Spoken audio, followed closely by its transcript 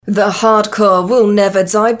The Hardcore Will Never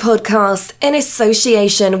Die podcast in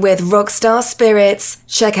association with Rockstar Spirits.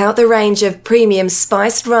 Check out the range of premium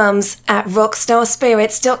spiced rums at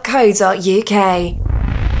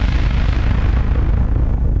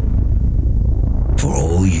rockstarspirits.co.uk. For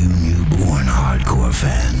all you newborn hardcore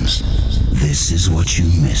fans, this is what you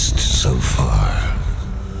missed so far.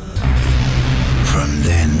 From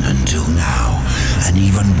then until now, and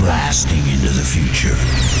even blasting into the future,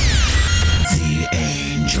 the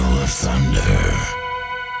Angel of Thunder.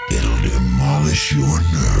 It'll demolish your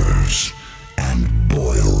nerves and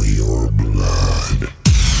boil your blood.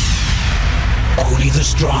 Only the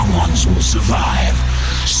strong ones will survive,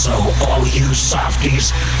 so all you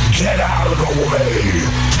softies, get out of the way!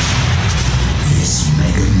 This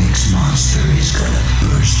mega mix monster is gonna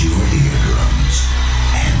burst your eardrums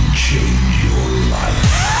and change your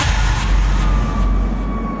life.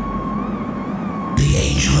 The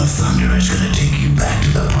Angel of Thunder is gonna take you back to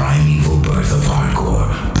the primeval birth of hardcore,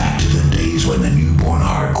 back to the days when the newborn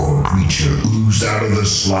hardcore creature oozed out of the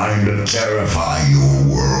slime to terrify your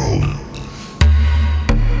world.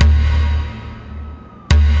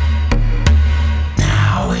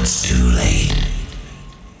 Now it's too late.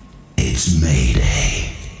 It's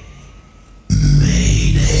Mayday.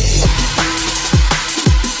 Mayday.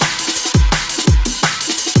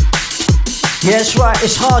 Yeah, that's right,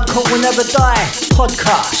 it's Hardcore Will Never Die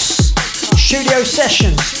podcast. Studio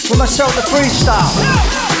sessions with myself, the Freestyle,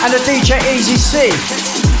 and the DJ Easy C.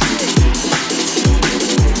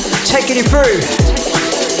 Taking it through.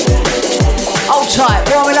 Hold tight,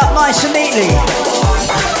 warming up nice and neatly.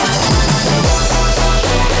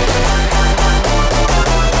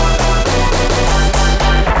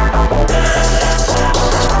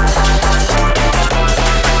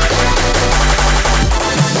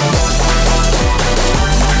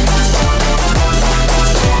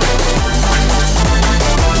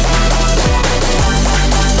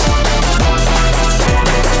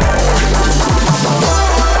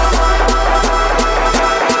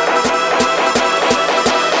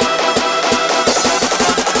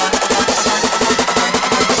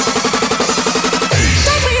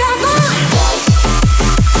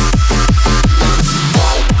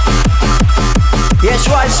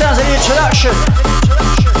 Sounds like the introduction.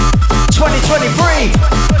 2023.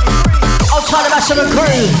 I'll tell them that's a crew.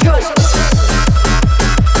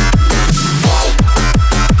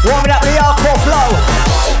 Warming up the hardcore flow.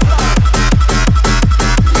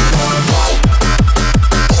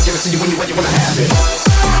 I'll give it to you when you wanna have it.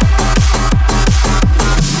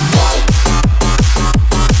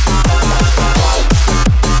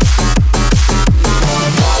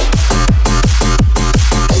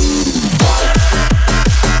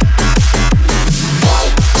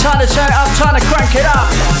 Time to turn it up, time to crank it up.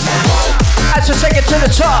 Had to take it to the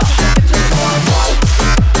top.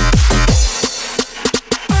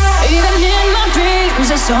 Even in my dreams,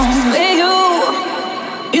 it's only you.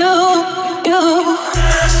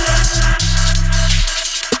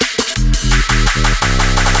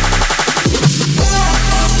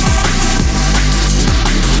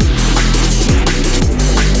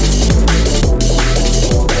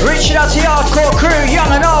 Reaching out to the hardcore crew,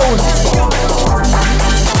 young and old.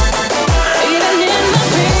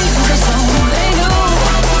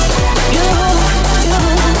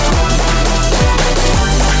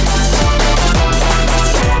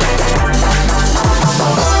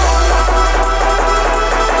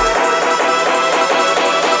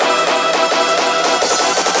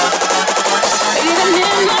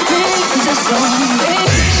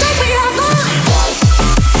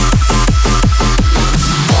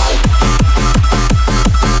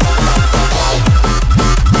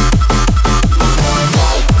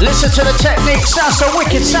 Listen to the technique, sounds so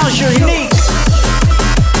wicked, sounds unique.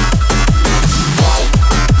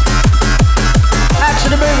 Add to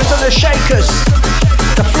the movements of the shakers,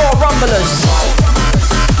 the floor rumblers.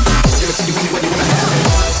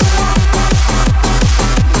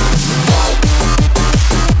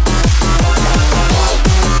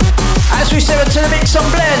 As we step into the mix and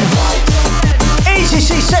blend, Easy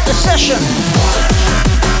C set the session.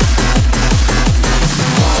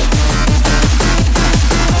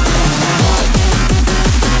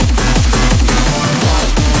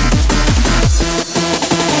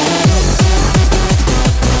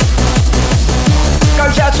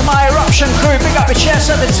 Goes out to my Eruption crew, pick up your chest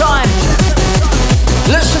at the time.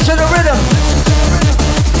 Listen to the rhythm.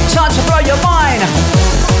 Time to blow your mind.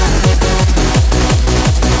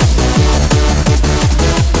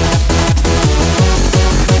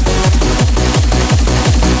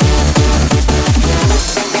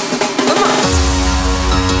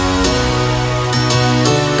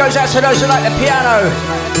 Goes out to those who like the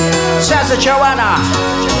piano. Sounds of Joanna.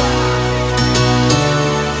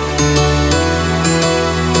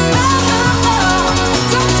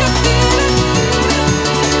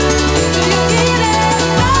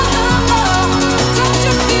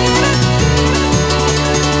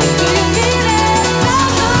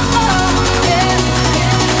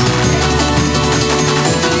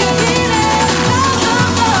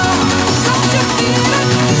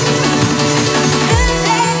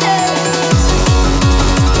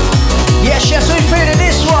 Yes, who's feeling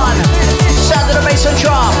this one? Sound of the bass and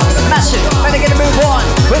drum, massive, better get a move on.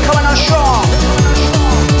 We're coming on strong.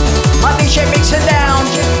 My DJ mix it down.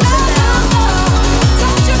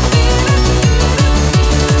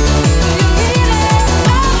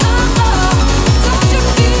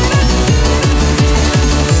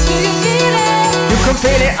 You can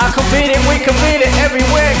feel it, I can feel it, we can feel it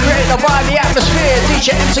everywhere. Create the vibe, the atmosphere.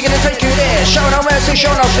 DJ MC gonna take you there. Show no mercy,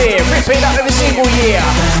 show no fear. Rip it up every single year.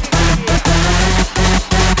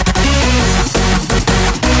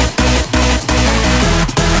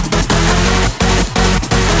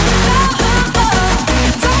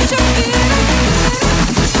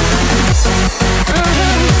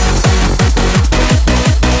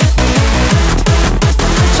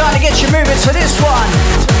 Get you moving to this one.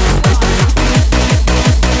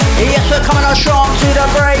 Yes, we're coming on strong to the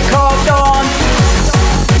break of dawn.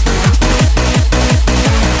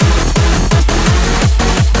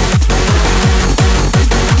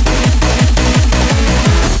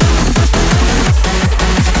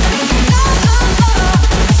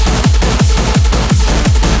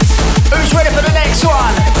 Who's ready for the next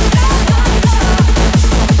one?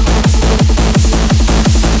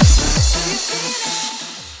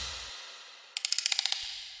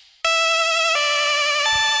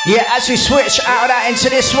 Yeah, as we switch out of that into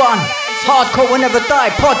this one, Hardcore Will Never Die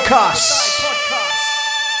podcast.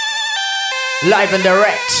 Live and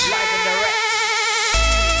direct.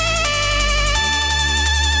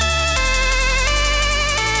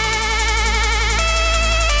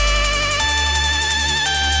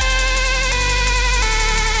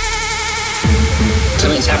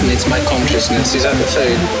 Something's happening to my consciousness. Is that the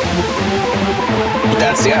food?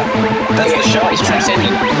 That's the shot. It's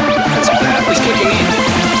transcendent. That's all that. It's kicking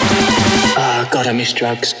in. Oh God, I miss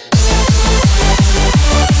drugs.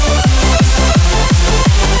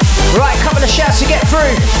 Right, couple of shouts to get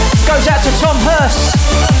through. Goes out to Tom Hurst.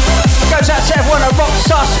 Goes out to everyone at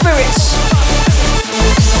Rockstar Spirits.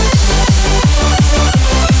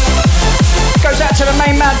 Goes out to the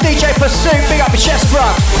main man, DJ Pursuit. Big up your chest,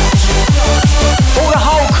 bruv. All the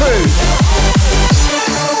whole crew.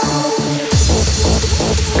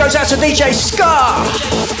 Goes out to DJ Scar.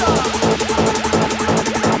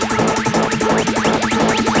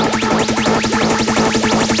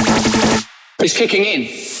 It's kicking in.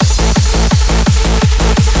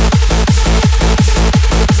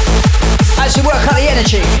 As you work out the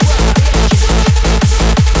energy.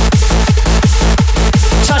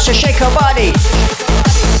 Touch to shake your body.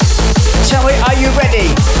 Tell me, are you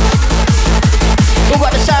ready? You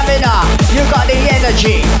got the stamina, you got the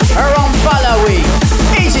energy. Around Followy,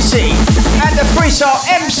 Easy C, and the Freestyle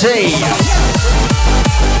MC.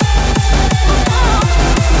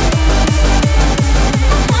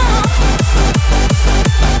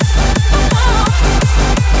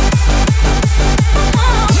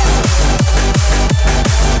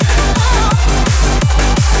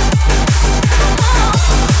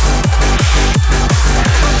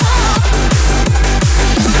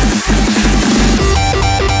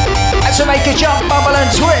 To make a jump, bubble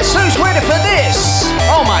and twist. Who's ready for this?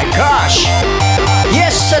 Oh my gosh.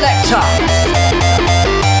 Yes, selector.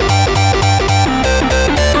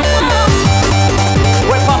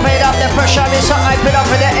 We're pumping up the pressure, it's so hype it up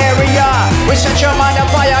in the area. We set your mind on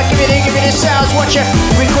fire, give me the sounds, what you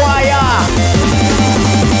require.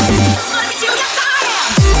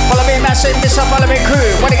 Follow me, massive, this up, follow me, crew.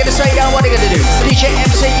 What are you gonna say now? What are you gonna do? DJ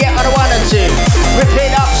MC, yeah, on the 1 and 2. Rip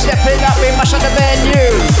it up, step it up, we mash on the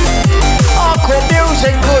venue. Hardcore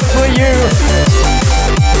music, good for you.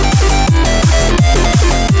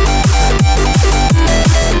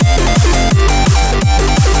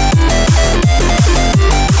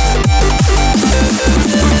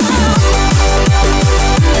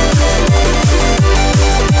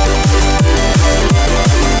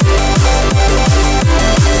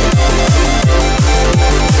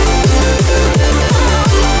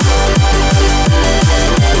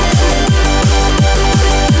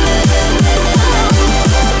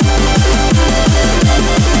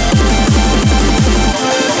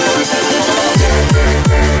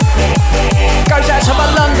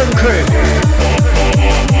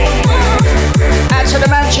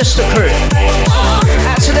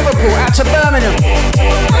 Out to Birmingham.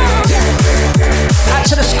 Out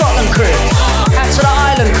to the Scotland crew. Out to the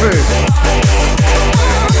Ireland crew.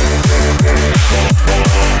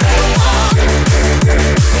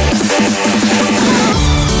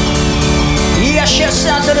 Yes, yes,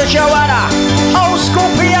 sound to the Joanna. Old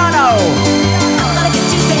school piano.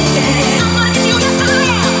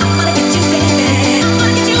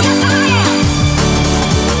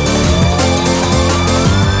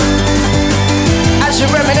 As we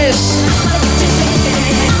reminisce.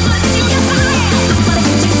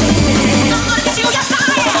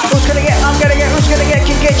 Who's gonna get,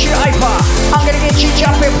 can get you hyper. I'm gonna get you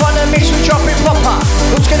jumping on the mix with dropping popper.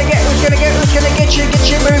 Who's gonna get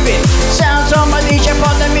you moving. Sounds on my DJ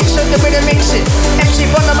on the mix of the with the mixing. MC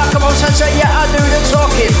on the microphone say yeah, I do the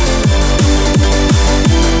talking.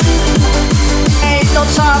 Ain't no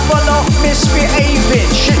time for no misbehaving.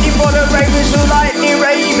 Shitty for the ravens who like me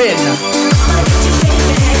raving.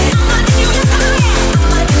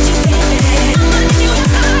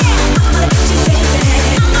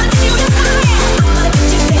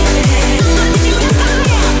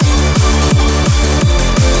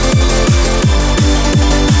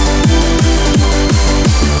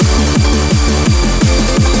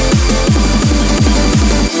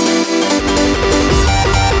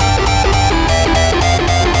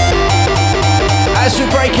 As we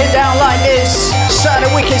break it down like this,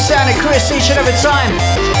 sounding wicked, sounding crisp each and every time.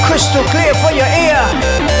 Crystal clear for your ear.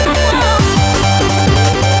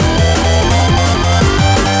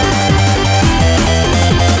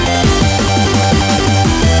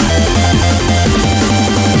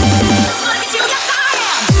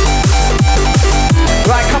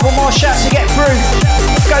 Right, couple more shots to get through.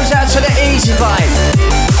 Goes out to the Easy Vibe.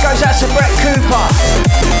 Goes out to Brett Cooper.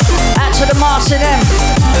 Out to the Martin M.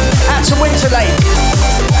 Out to Winterlake.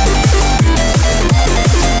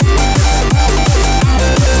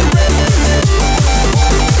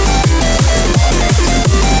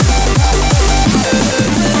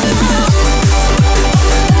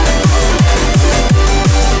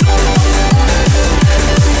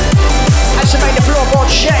 As to make the floorboard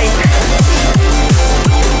shake.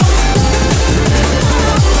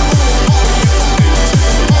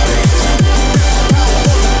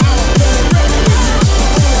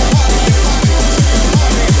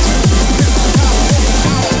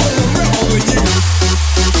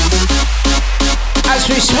 As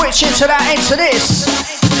we switch into this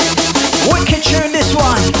wicked tune, this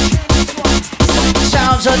one.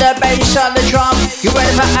 Sounds of the bass on the drum. You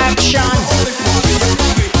ready for action?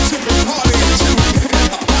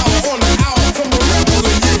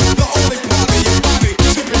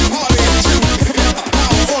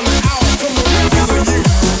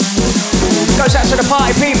 Goes out to the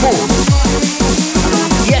party people.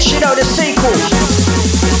 Yes, you know the sequel.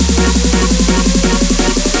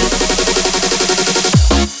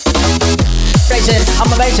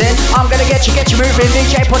 I'm amazing, I'm gonna get you moving.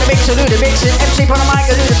 DJ put the mix and do the mixing. MC put the mic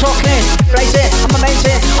and do the talking. Blaze it, I'm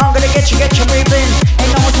amazing, I'm gonna get you moving.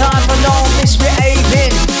 Ain't no time for no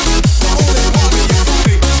misbehaving.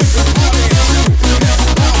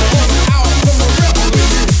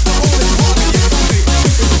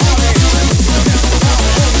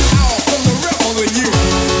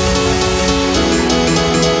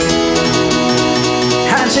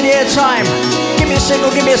 Hands in the air time. Give me a signal,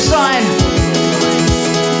 give me a sign.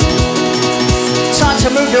 Time to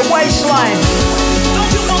move the waistline.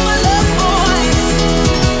 Don't you want my love, boy?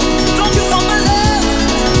 Don't you want my love?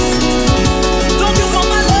 Don't you want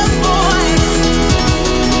my love, boy?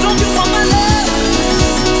 Don't you want my love?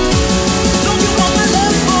 Don't you want my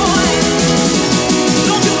love, boy?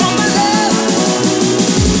 Don't you want my love?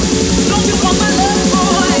 Don't you want my love,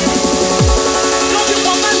 boy? Don't you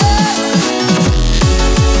want my love?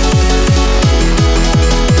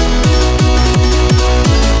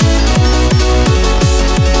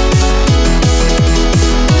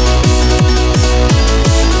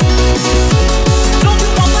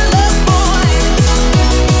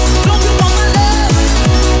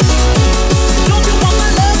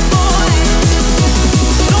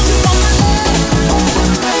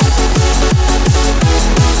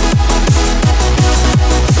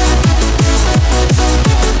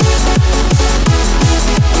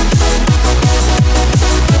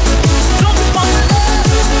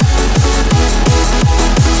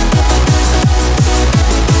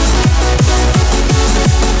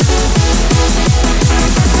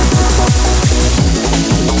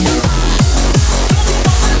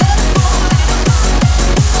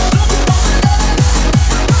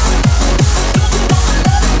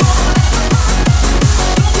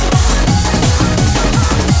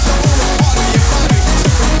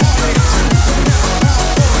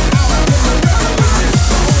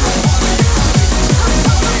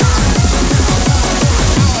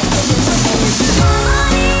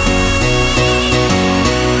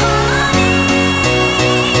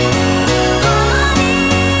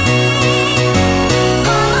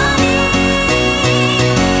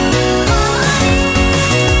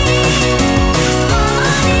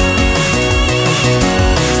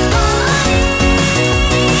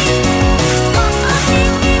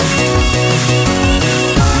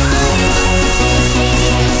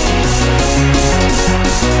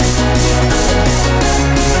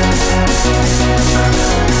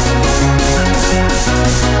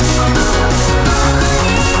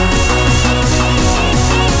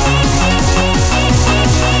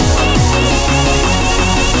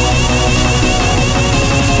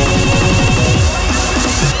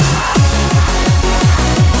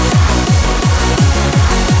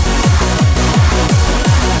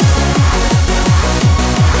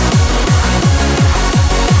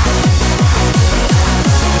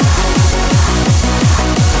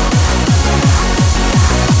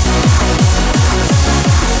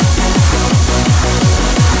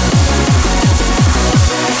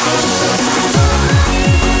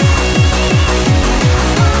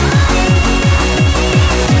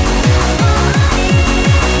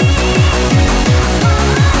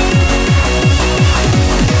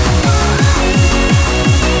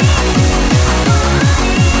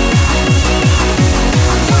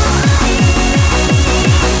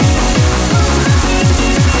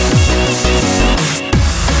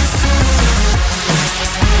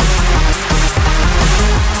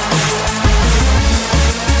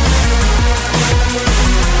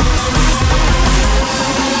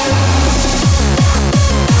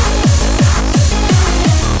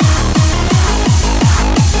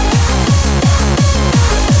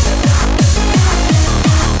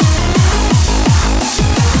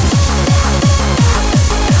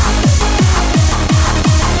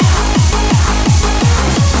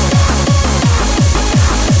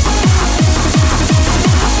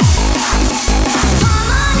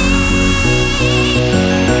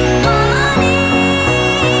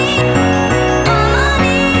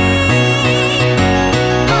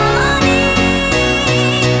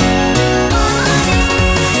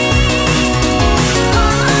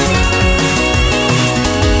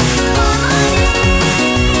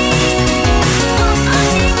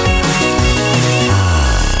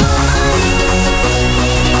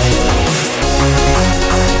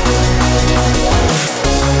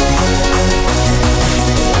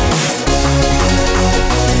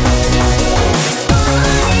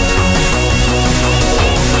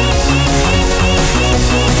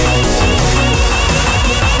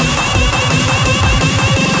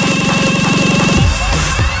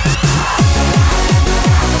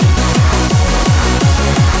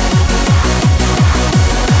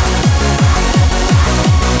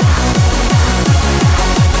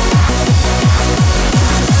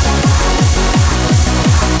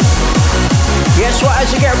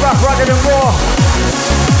 rough, rugged and raw.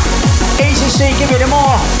 Easy C, give me the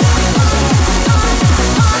more.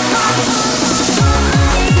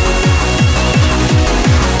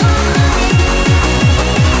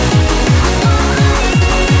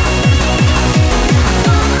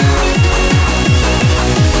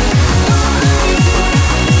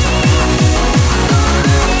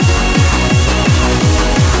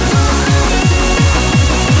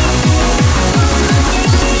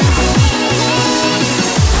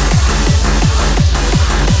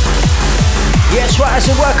 Yes, right, as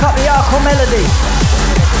we work up the hardcore melody.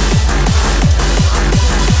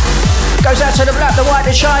 Goes out to the black, the white,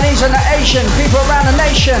 the Chinese and the Asian, people around the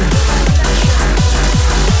nation.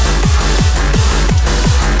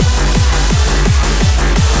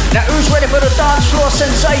 Now who's ready for the dance floor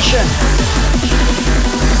sensation?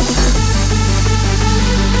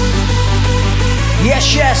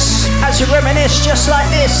 Yes, yes, as we reminisce just like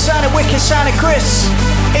this, sounding wicked, sounding Chris,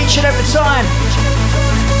 each and every time.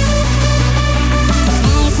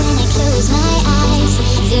 When I close my eyes,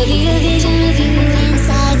 there'll be a vision of you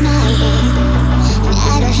inside my head. And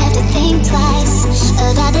I don't have to think twice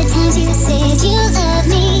about the times you said you love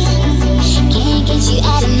me. Can't get you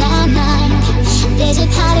out of my mind. There's a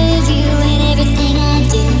part of you in everything I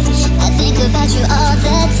do. I think about you all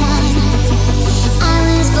the time. I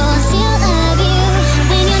was born to love you.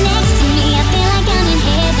 When you're next to me, I feel like I'm in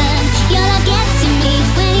heaven. Your love gets to me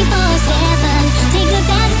 24/7. Take the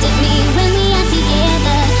best of me when we are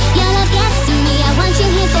together. Your love gets to me, I want you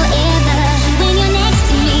here forever. When you're next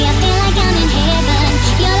to me, I feel like I'm in heaven.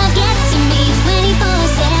 Your love gets to me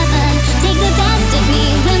 24/7. Take the best of me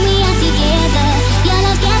when we are together. Your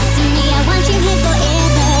love gets to me, I want you here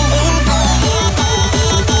forever.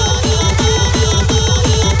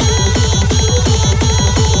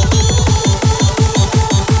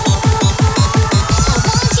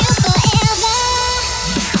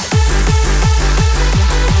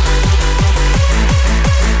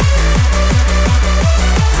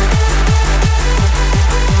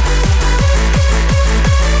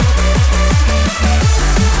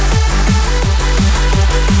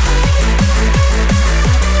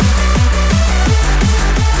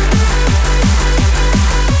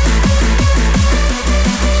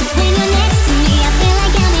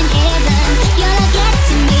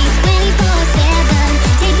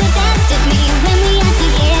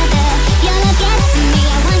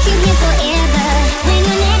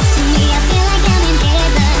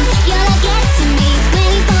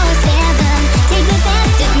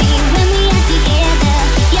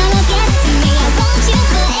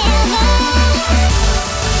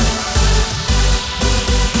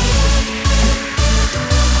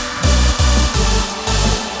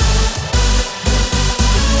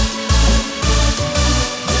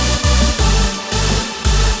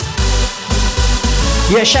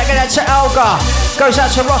 Yeah, shout out to Alga, goes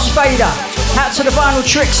out to Ross Fader, out to the Vinyl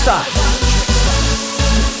Trickster.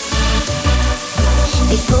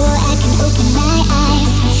 Before I can open my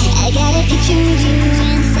eyes, I got a picture of you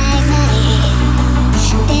inside my head.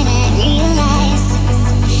 Then I realize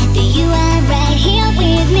that you are right here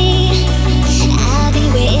with me. I'll be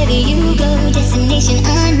wherever you go, destination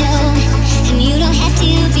unknown. And you don't have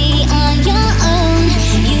to be on your own.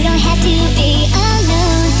 You don't have to be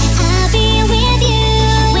alone. I'll be with you.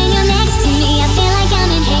 When you're next to me, I feel like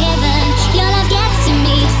I'm in heaven. Your love gets to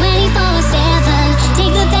me 24/7.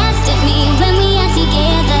 Take the best of me when we are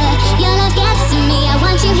together. Your love gets to me, I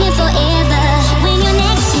want you here forever. When you're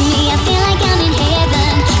next to me, I feel like I'm in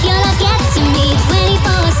heaven. Your love gets to me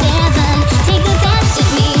 24/7. Take the best of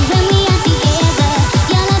me when we are together.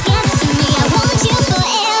 Your love gets to me, I want you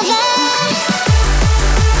forever.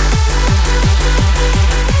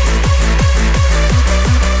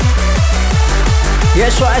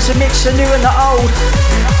 Yes, right, it's a mix of new and the old.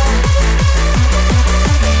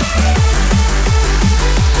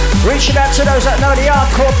 Reaching out to those that know the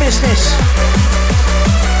hardcore business.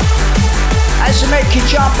 As we make you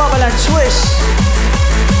jump, bubble and twist.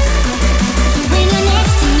 When you're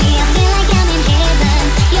next to me, I feel like I'm in heaven.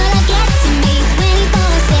 Your love gets to me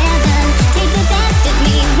 24/7. Take the best of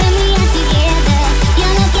me when we are together.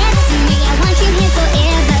 Your love gets to me, I want you here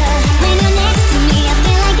forever. When you're next to me, I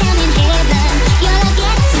feel like I'm in heaven. Your love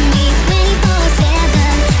gets to me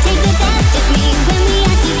 24/7. Take the best of me when we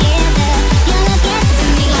are together. Your love gets to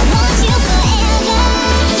me, I want you forever.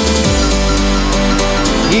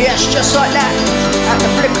 Yes, just like that, at the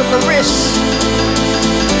flick of the wrist.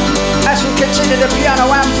 As we continue the piano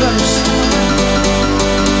anthems.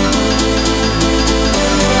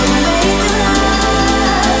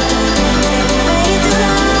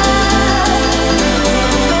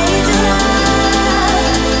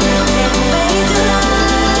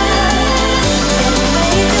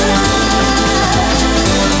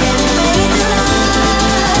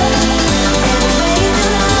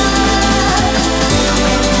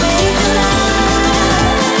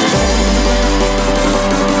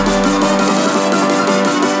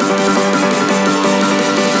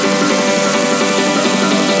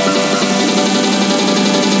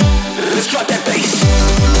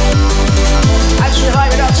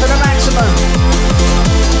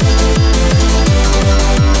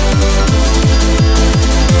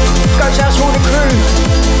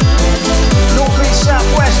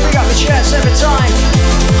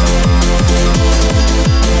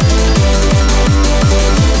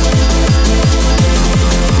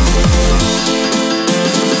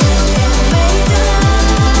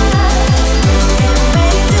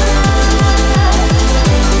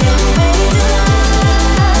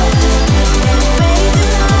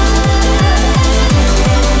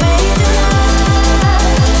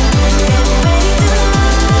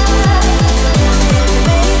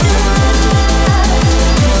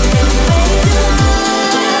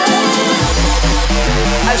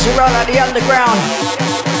 the underground.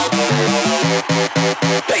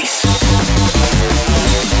 Bass.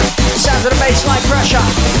 Sounds of the bassline pressure.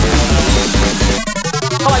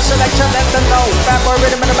 High selector, let them know. Bad boy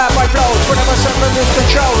rhythm and the bad boy flows. Whenever someone lose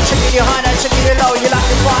control, taking you high, now taking you low. You like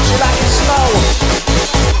it fast, you like it slow.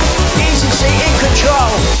 Easy C in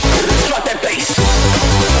control. Let's drop that bass.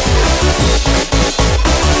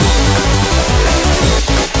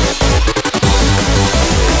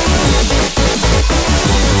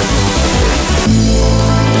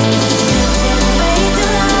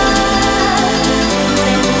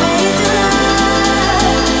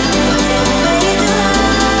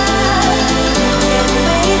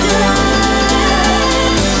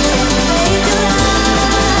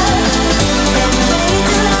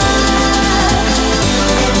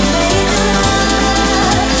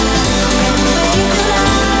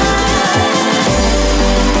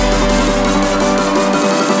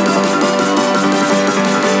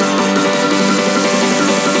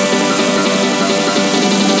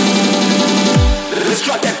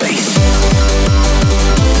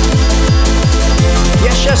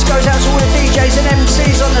 Just goes out to all the DJs and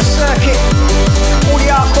MCs on the circuit, all the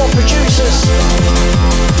hardcore producers.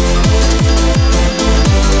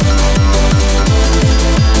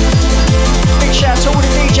 Big shout out to all the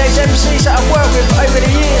DJs, MCs that I've worked with over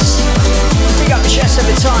the years. Big up the chest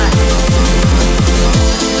every time.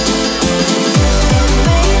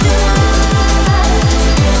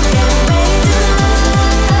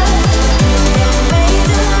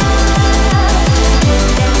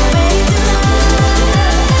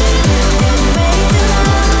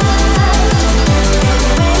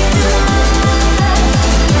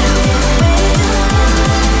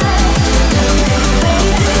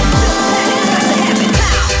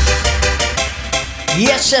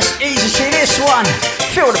 Yes, that's easy. See this one.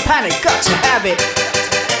 Feel the panic, got to have it.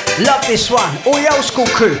 Love this one. All the old school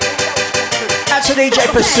crew. That's a DJ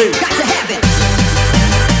Pursuit. Got to have it.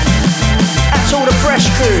 That's all the fresh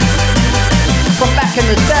crew from back in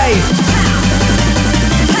the day.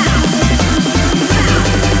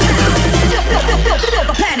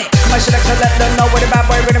 My selector let them know where the bad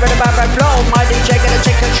boy rhythm and the bad boy flow. My DJ gonna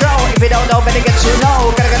take control. If you don't know, better get to know.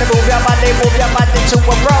 Gotta move your body to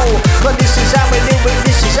a roll. But this is how we do it,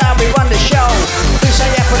 this is how we run the show. We say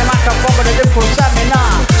yeah, put the microphone with a dimple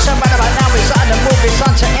seminar. Somebody right now is on the move, it's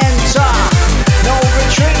on to enter. No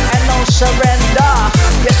retreat and no surrender.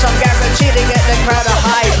 Yes, I'm guaranteed to get the crowd a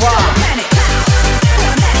high bar.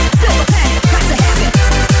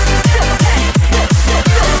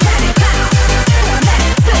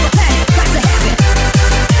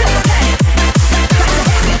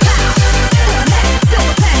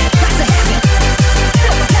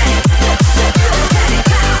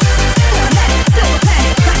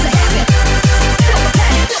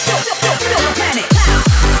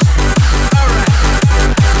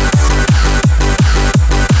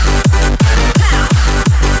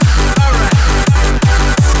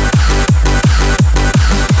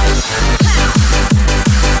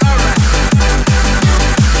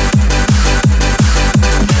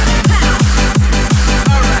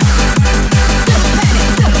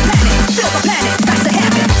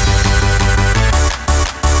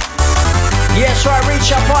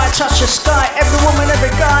 Touch the sky, every woman,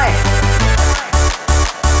 every guy.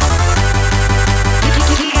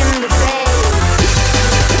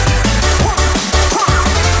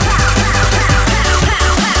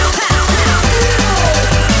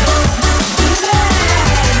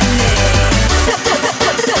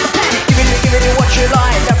 Giving you what you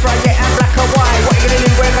like, left, right, yeah, and black or white. What you gonna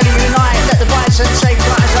do, we're gonna unite. Let the vibes and safe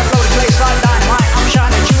flies, I blow the place like dynamite. I'm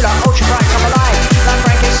shining you like ultra bright, come alive. Like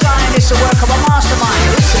Frankenstein, it's the work of a mastermind.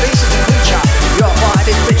 It's a beast of a creature, you're part of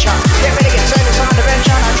this picture. Get ready, get service on the bench,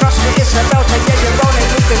 and I trust me, it's a belter. Yeah, you're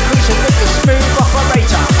rolling with the cruiser, with the smooth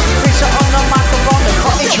operator. Pizza on the microphone, the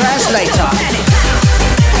copy translator.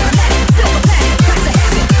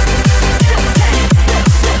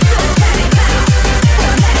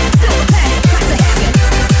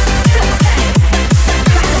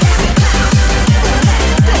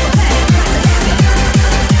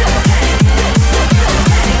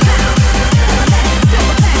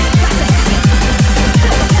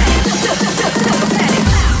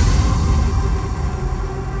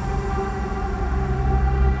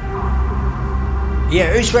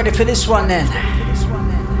 Yeah, who's ready for this one then?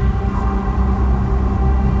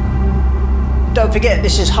 Don't forget,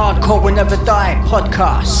 this is Hardcore Will Never Die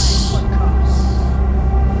podcast.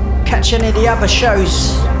 Catch any of the other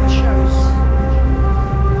shows.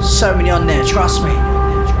 So many on there, trust me.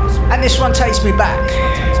 And this one takes me back.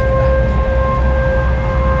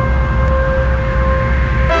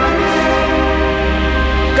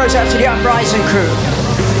 Goes out to the Uprising crew.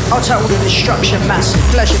 I'll take all the destruction, massive.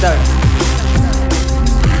 Pleasure though.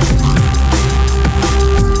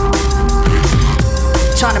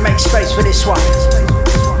 Trying to make space for this one.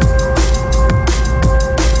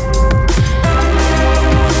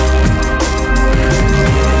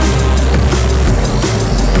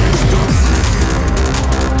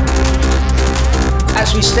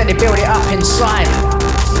 As we steadily build it up inside.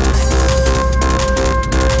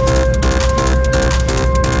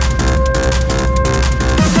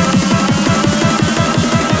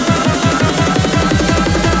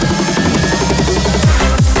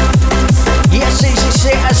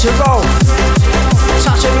 As we roll,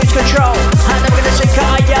 time to lose control. I'm never gonna say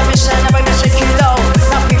I am missing, never gonna say you low.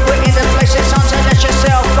 Now people in the place, it's time to let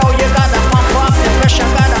yourself go. You gotta pump up the pressure,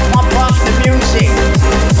 gotta pump up the music.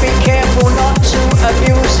 Be careful not to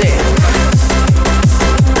abuse it.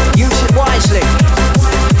 Use it wisely.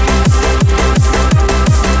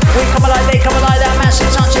 We come alive, they come alive, that massive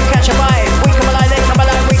time to catch a vibe. We come alive, they come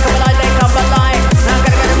alive, we come alive, they come alive. Now I'm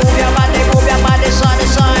gonna move your body side to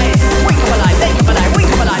side. We come alive, they come alive, we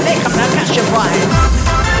come alive, they come alive, catch your vibe.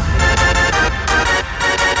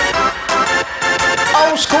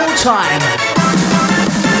 Old school time.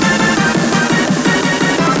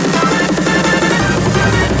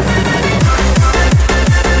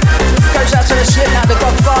 Goes out to the Slipknot, the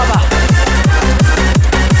Godfather.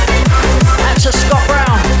 Out to Scott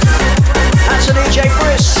Brown. Out to DJ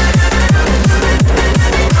Brisk.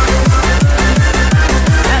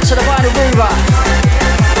 Out to the Vinyl Groover.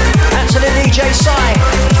 Out to the DJ Sai.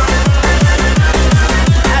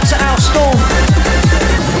 Out to Al Storm.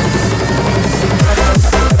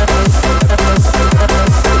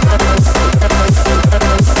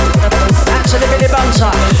 Out to the Billy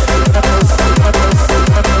Bunter.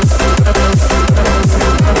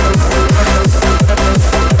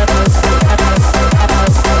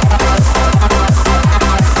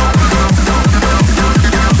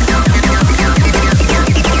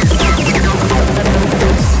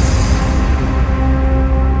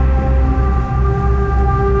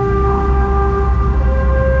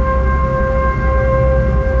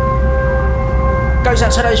 Goes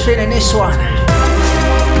out to those feeling this one.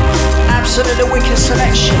 Absolutely wicked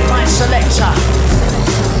selection, my selector.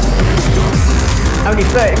 Only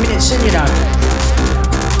 30 minutes in, you know.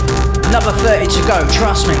 Another 30 to go,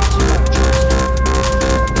 trust me.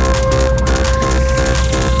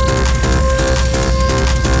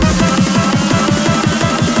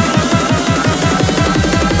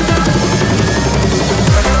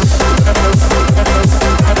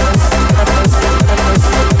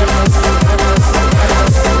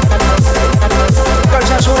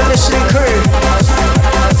 Listening crew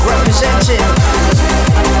representing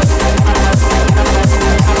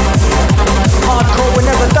hardcore will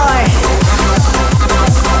never die.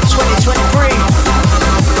 20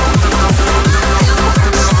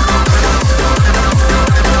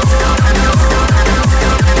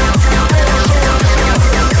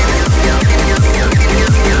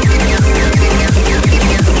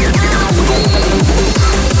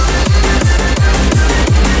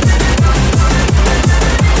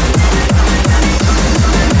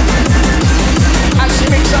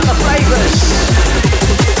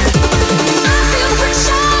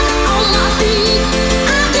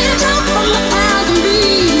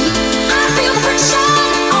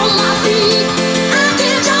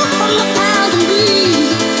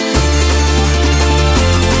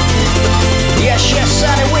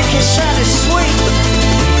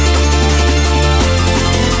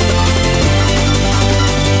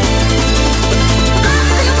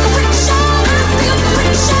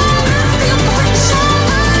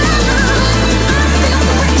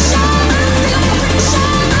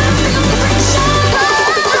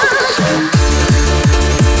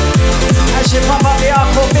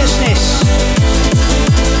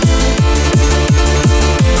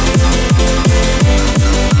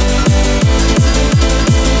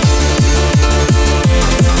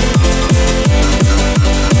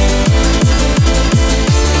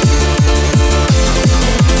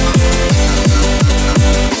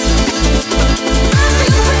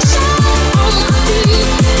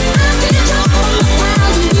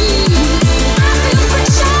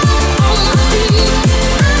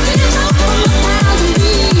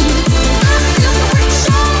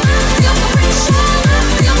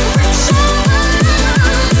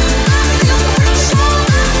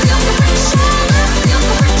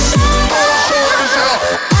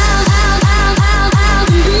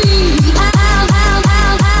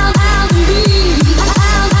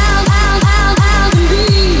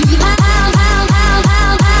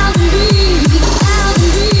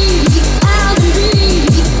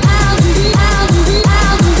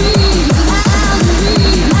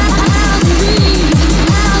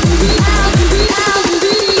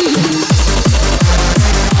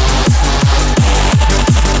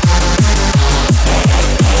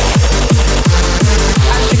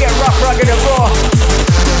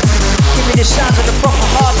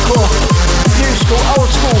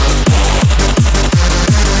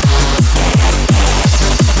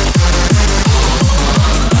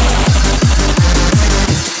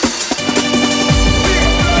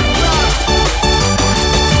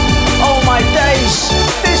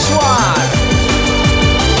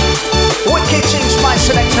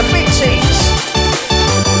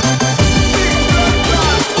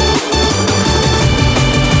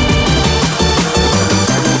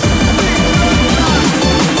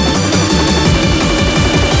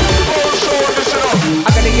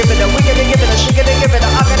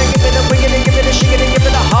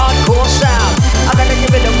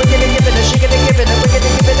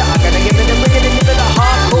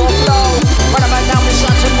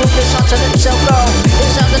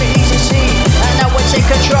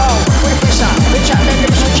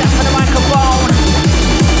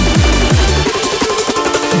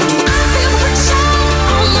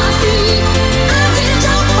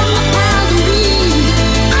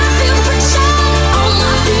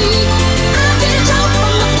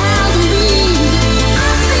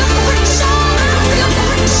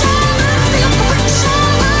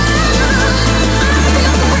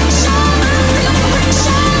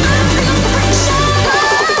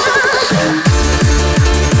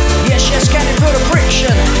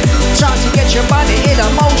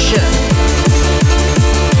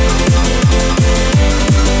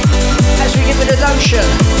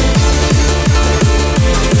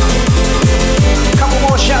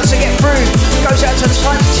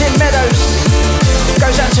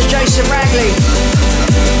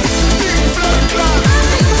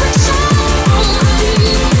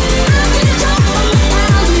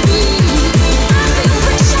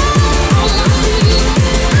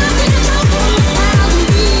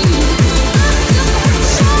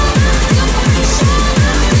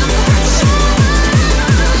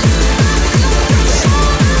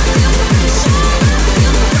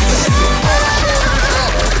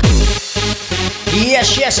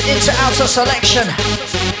 Yes, into outer selection.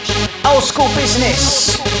 Old school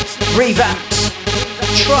business. Revamped.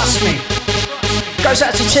 Trust me. Goes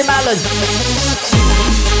out to Tim Allen.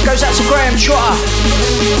 Goes out to Graham Trotter.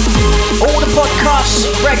 All the podcast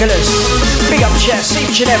regulars. Big up Jess,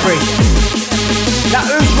 each and every. Now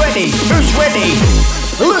who's ready? Who's ready?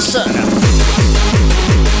 Listen.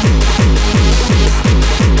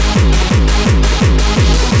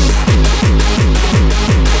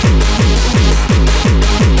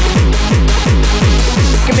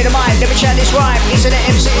 Give me the mic, let me chat this rhyme. Isn't it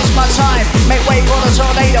MC, it's my time. Make way for the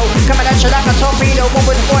tornado. Coming at you like a torpedo. One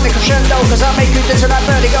with the point of crescendo. Cause I make you dance like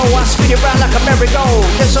vertigo. I spin it round like a merry-go.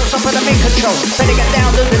 There's also something I'm in control. Better get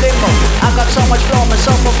down to the limbo. I got so much flow,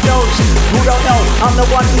 myself of those who don't know. I'm the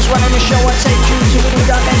one who's running the show. I take you to a new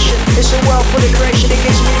dimension. It's a world full of creation. It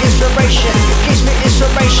gives me inspiration. Gives me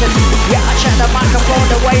inspiration. Yeah, I chat the microphone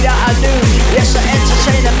the way that I do. Yes, I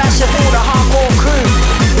entertain a massive all the hardcore crew.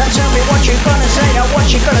 Now tell me what you gonna say. Now what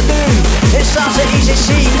you gonna do? It sounds an easy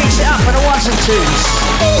C, mix it up in the ones and twos.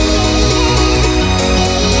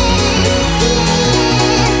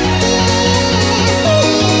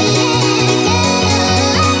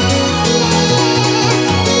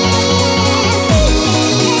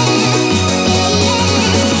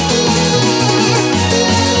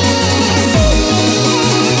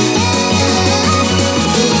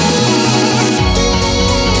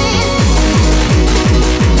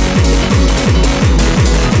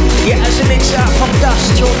 Yeah, as it mix up from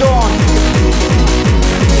dusk till dawn.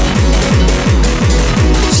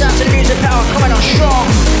 Sounds of the music power coming on strong.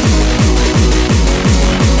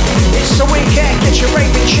 It's the weekend, get your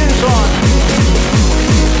raving shoes on.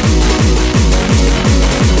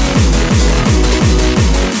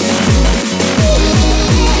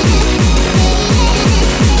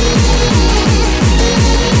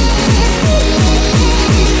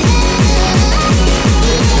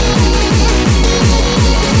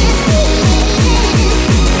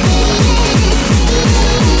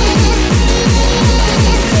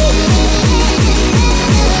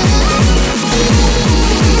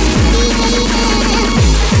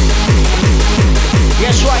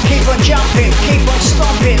 That's right, keep on jumping, keep on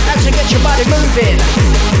stomping, as to get your body moving.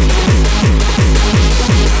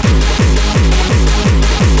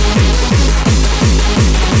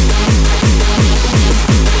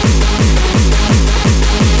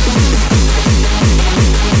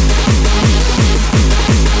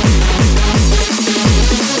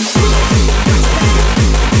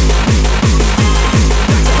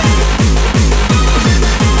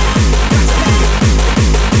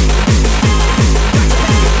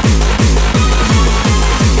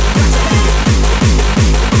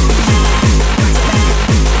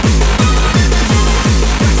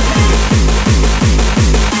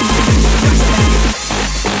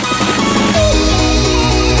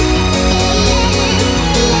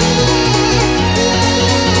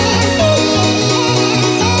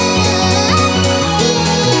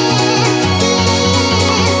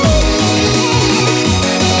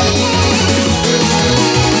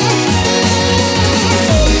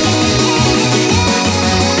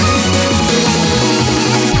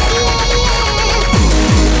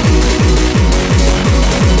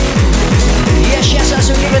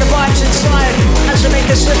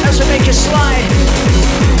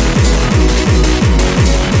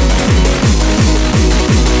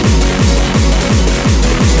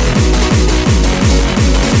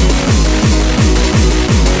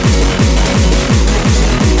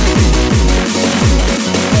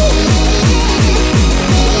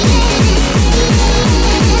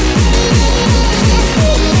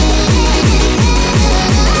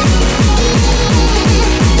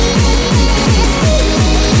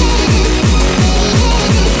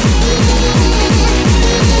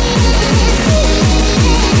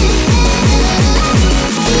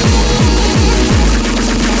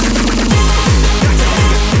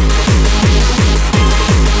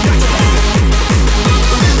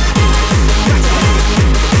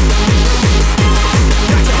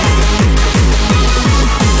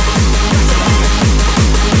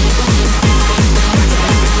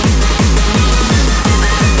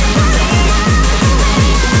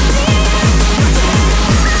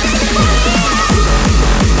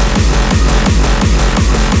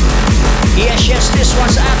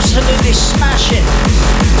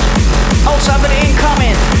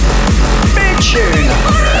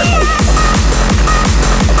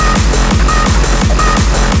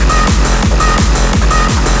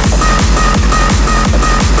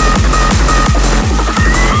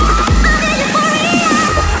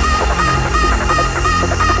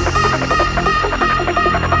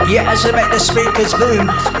 Yeah, as I make the speakers boom.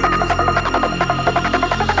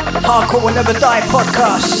 Hardcore Will Never Die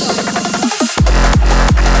podcast.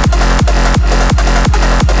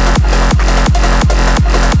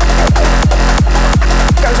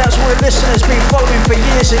 Goes out to all the listeners been following for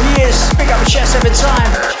years and years. Big up the chest every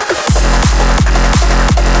time.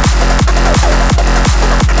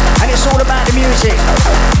 And it's all about the music.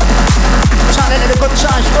 Time to let the good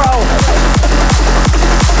times roll.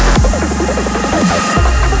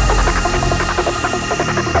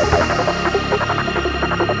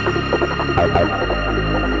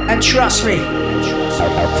 And trust me,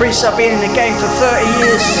 Freestyle been in the game for 30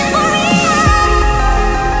 years.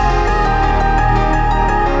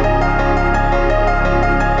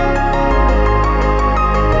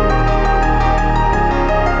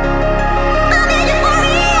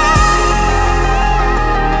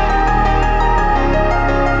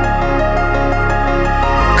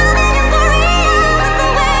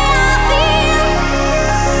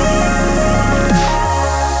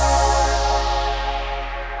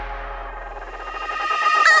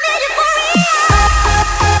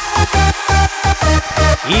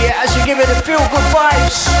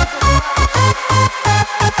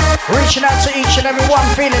 Reaching out to each and every one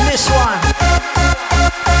feeling this one.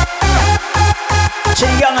 To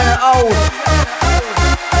the young and the old.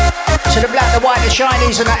 To the black, the white, the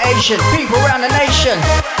Chinese and the Asian. People around the nation.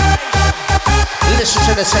 Listen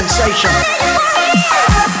to the sensation.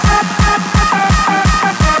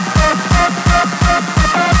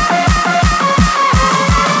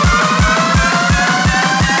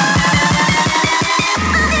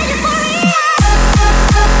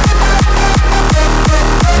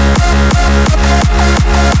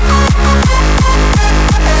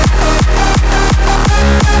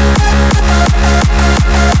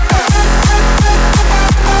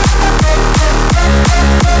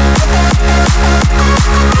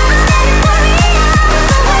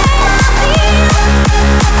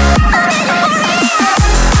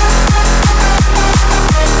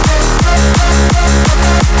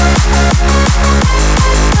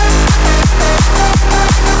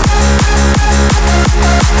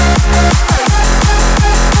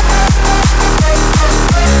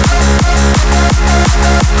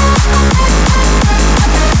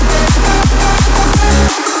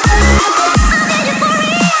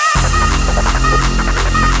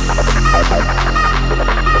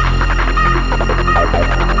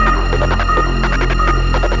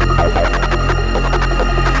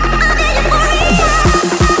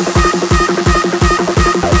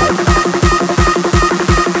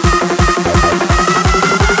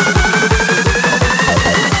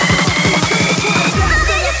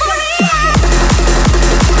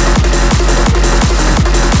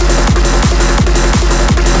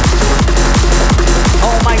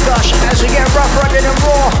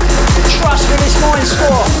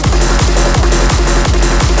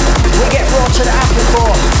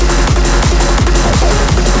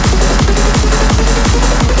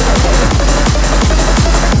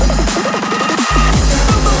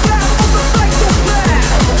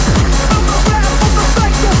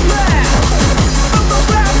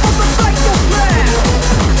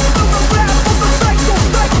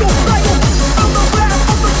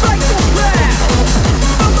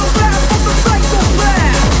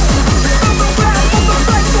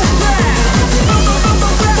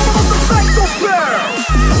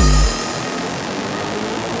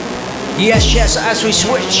 Yes, as we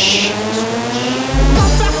switch.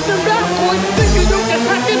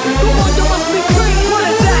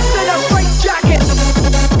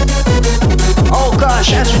 Oh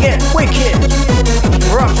gosh, as we get wicked.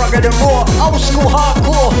 Rough, rugged and raw. Old school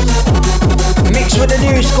hardcore. Mixed with the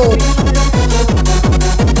new school.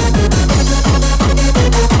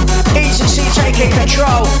 Easy C taking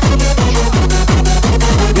control.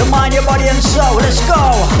 Your mind, your body and soul. Let's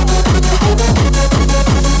go.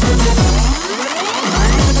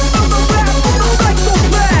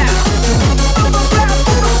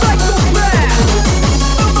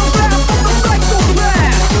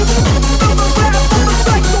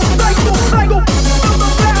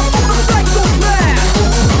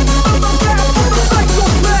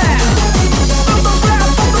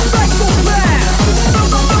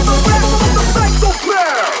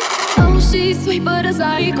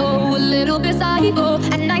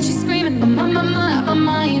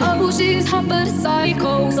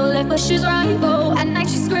 She's right, oh, at night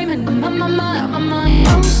she's screaming, my mind.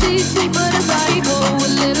 Oh, she's sweet but a psycho, a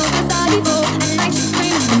little bit psycho. At night she's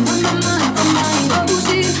screaming, my mind. Oh,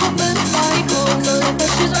 she's hot but a psycho, so let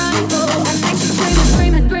she's right, oh, at night she's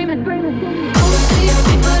screaming. Oh, she's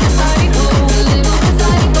sweet but a psycho, a little bit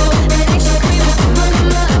psycho. At night she's screaming, my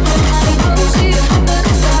mind. Oh, she's hot but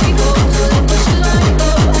a psycho, so let she's right,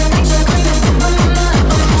 oh, at night she's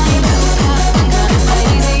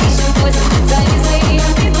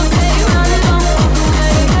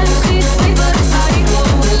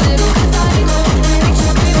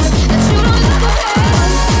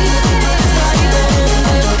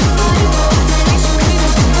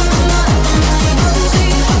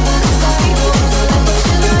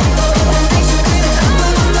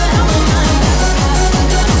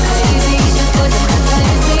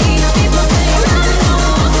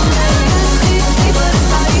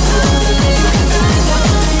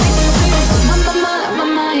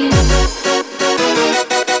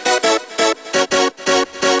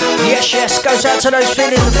to those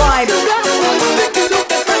feeling the vibe.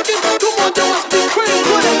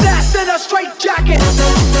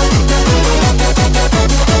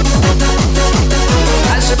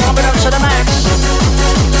 As it pump it up to the max.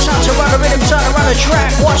 Time to run the rhythm, time to run the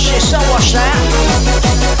track. Watch this, don't watch that.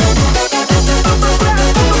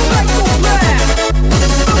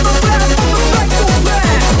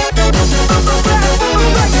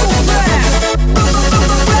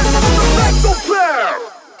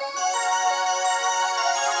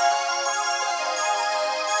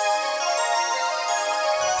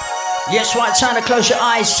 Yes, right, time to close your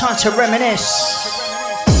eyes, time to reminisce.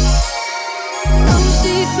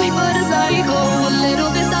 She's sweet but a psycho, a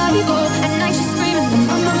little bit psycho. At night she's screaming,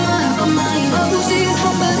 my mind. Oh, she's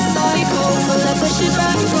hot but a psycho, so left but she's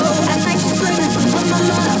radical. At night she's screaming, my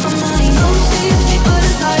mind. Oh, she's sweet but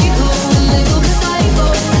a psycho, a little bit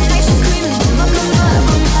psycho. At night she's screaming, my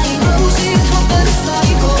mind. Oh, she's hot but a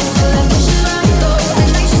psycho, so left but she's radical.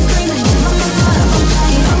 At night she's screaming, my mind.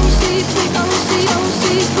 Oh, she's sweet, oh, she's sweet, oh,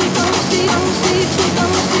 she's sweet, oh, she's sweet,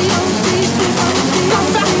 oh, she's sweet, oh, she's sweet. I'm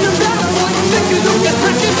back to back, boy, think you don't get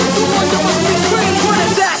cracking. The one that must be great, what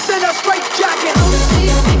is that? Then a straight jacket. Oh,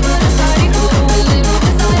 she's sweet but a psycho, a little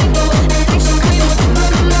bit psycho. At night she's screaming,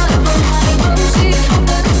 my mind. Oh, she's hot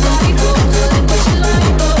but a psycho, so left but she's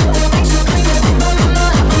radical. At night she's screaming, my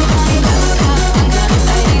mind. I got it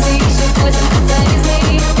crazy, she's poison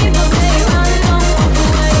crazy. People say run on, walk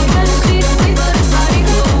away. She's sweet but a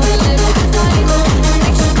psycho, a little bit psycho. At night she's screaming that you don't love her. She's sweet but a psycho, a little bit psycho. At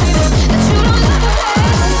night she's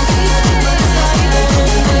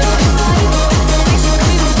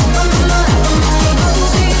screaming, my mind. Oh,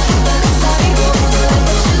 she's hot but a psycho, so left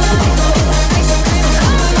but she's radical. At night she's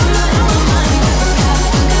screaming, my mind. I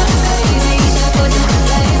got it crazy, she's poison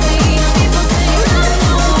crazy. People say run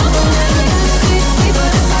on, walk away. She's sweet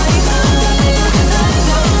but a psycho, a little bit psycho. At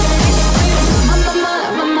night she's screaming,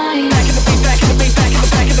 my mind. Back in the beat, back in the beat, back in the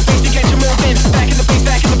back in the beat to get you moving. Back in the beat,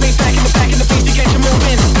 back in the beat, back in the back in the beat to get you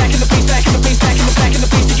moving. Back in the beat, back in the beat, back in the back in the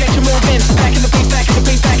beat to get you moving. Back in the beat, back in the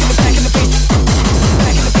beat, back in the back in the beat.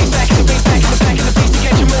 Back in the beat, back in the beat, back in the back in the beat to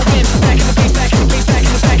get you moving. Back in the beat, back in the beat, back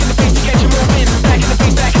in the back in the beat to get you moving. Back in the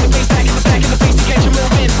beat, back in the beat, back in the back in the beat to get you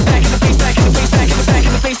moving. Back in the beat, back in the beat, back in the back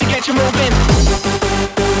in the beat to get you moving.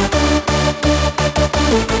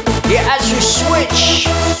 Yeah, as we switch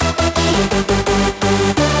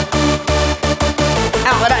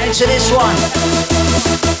out of that into this one.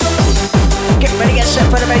 Get ready, get set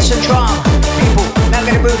for the bass and drum. People, now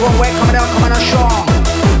gonna move on, we're coming on strong.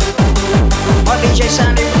 On DJ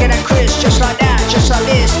Sandy, we get a Chris, just like that, just like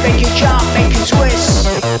this. Make you jump, make you twist.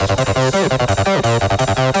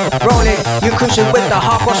 Roll it, you cruising with the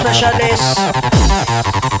hardcore specialist.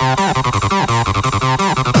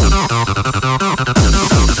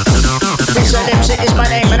 Lipstick is my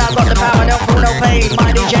name and I've got the power, don't feel no pain.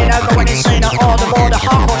 My DJ now going insane at all, the more the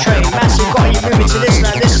hardcore train. Massive, got you moving to this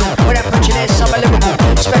now, listen. When I put you this, I'm a lyrical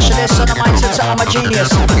specialist on the mindset, so I'm a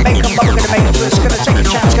genius. Make a bubble, gonna make a twist, gonna take a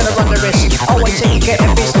chance, gonna run the risk. Always take it, get a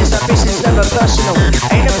business, that business never personal.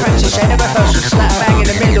 Ain't a practice, ain't a rehearsal, slap bang in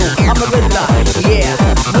the middle. I'm a riddler, yeah,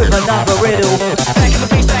 with another riddle. Back in the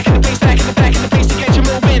beat, back in the beat, back in the back in the beat to get you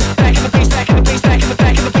moving. Back in the beat, back in the beat, back in the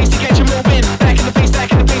back in the beat to get you moving. Back in the beat,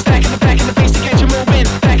 back in the beat, back in the back in the beat to get you moving.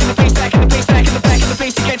 Back in the beat, back in the beat, back in the back in the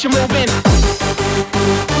beat to get you moving.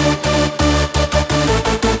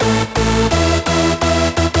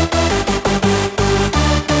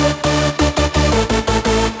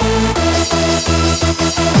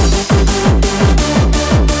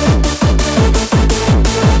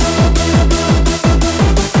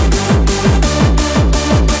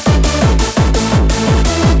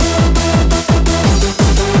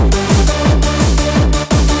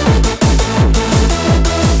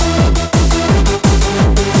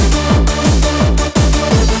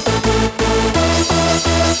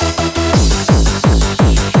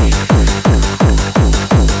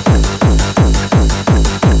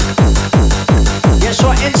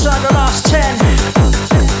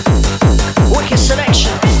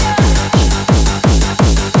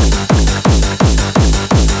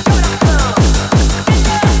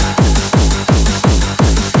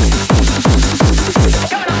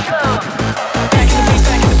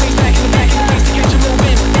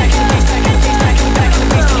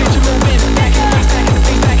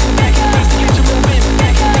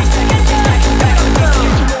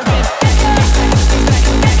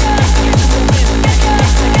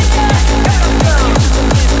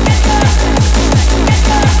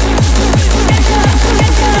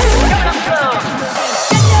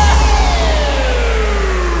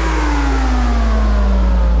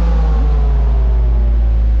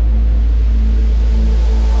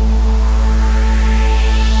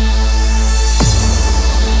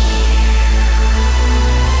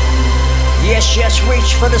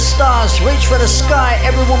 reach for the stars, reach for the sky.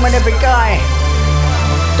 Every woman, every guy.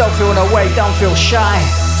 Don't feel no way, don't feel shy.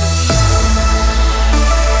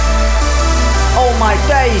 Oh my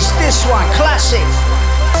days, this one, classic.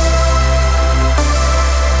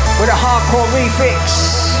 With a hardcore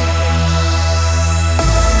refix.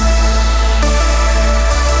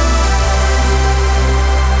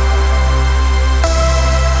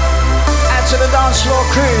 Add to the dance floor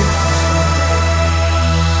crew.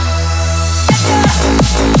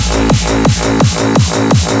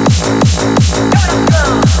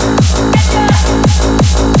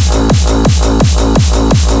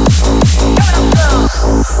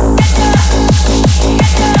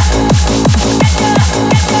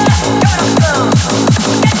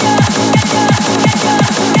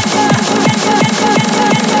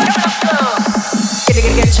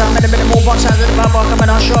 Get time in the minute, move on, sounds of the bubble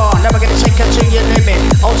coming on shore. Never gonna take her to your limit.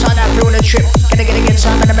 All time out through the trip. Gonna get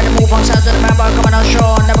time in the minute, move on, sounds of the bubble coming on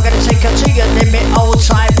shore. Never gonna take her to your limit. All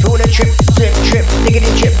time through the trip, trip,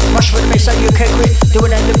 diggity trip. Rush with the bass like you can't quit. Do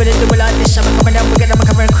it like this. I'm coming down, we're gonna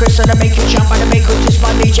come and Chris. And I make you jump, and I make you twist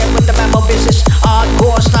my DJ with the bamboo business.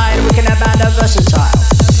 Hardcore style, we can have a versatile.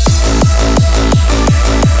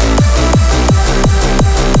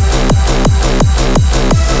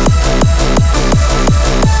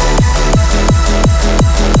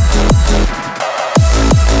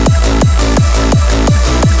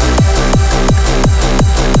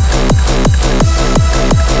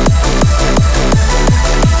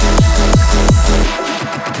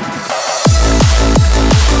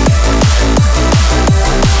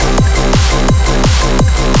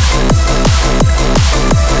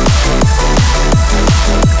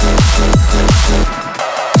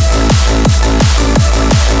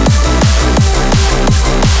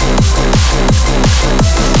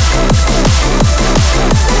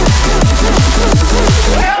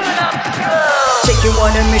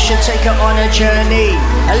 Take her on a journey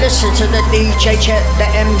and listen to the DJ check the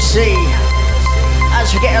MC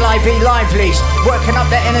as we get lively, working up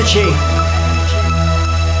the energy.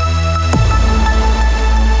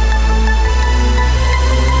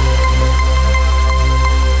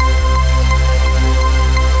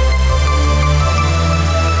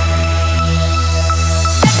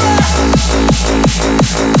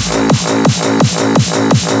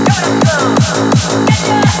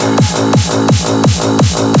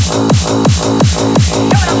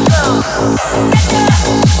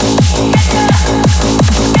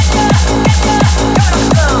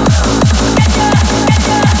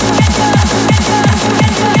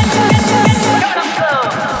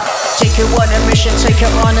 Take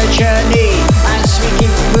her on a journey as we keep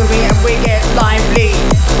moving and we get lively.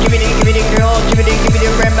 Give it the girl, give it the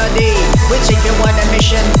remedy. We take you on a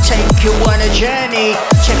mission, take you on a journey.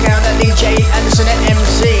 Check out the DJ and listen to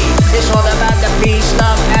MC. It's all about the peace,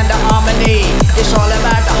 love and the harmony. It's all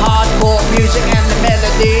about the hardcore music and the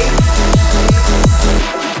melody.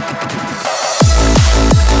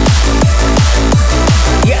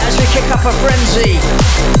 Yeah, as we kick up a frenzy.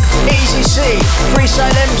 Easy C,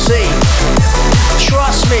 freestyle MC.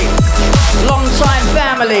 Trust me, long time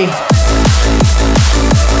family.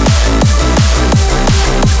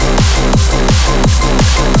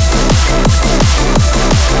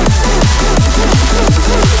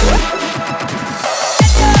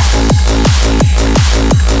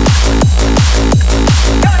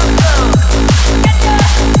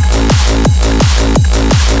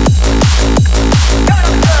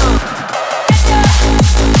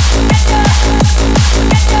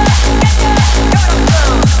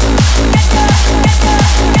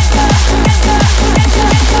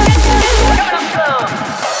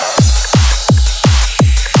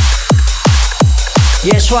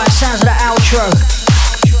 Yes, right, sounds of the outro.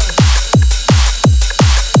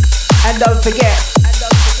 And don't forget.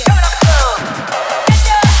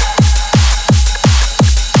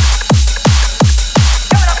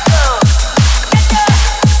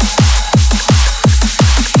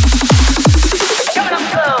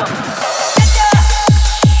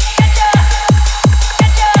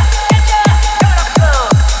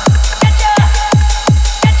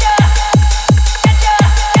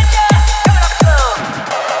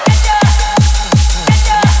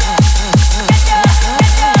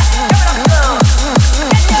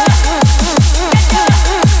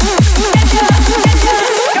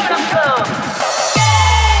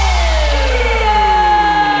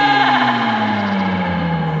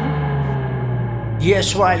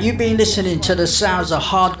 Yes, right, you've been listening to the sounds of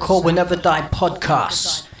Hardcore Will Never Die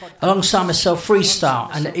podcast alongside myself, Freestyle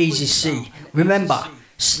and the Easy C. Remember,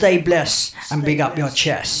 stay blessed and big up your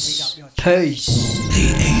chest. Peace.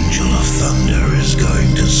 The Angel of Thunder is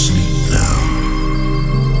going to sleep now.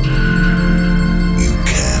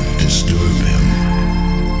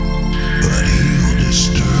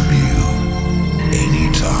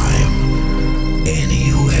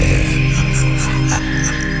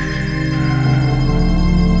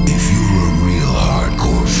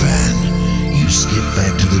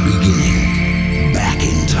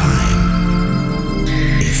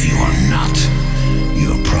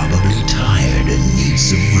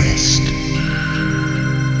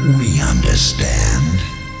 understand?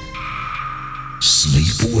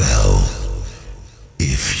 Sleep well,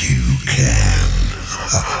 if you can.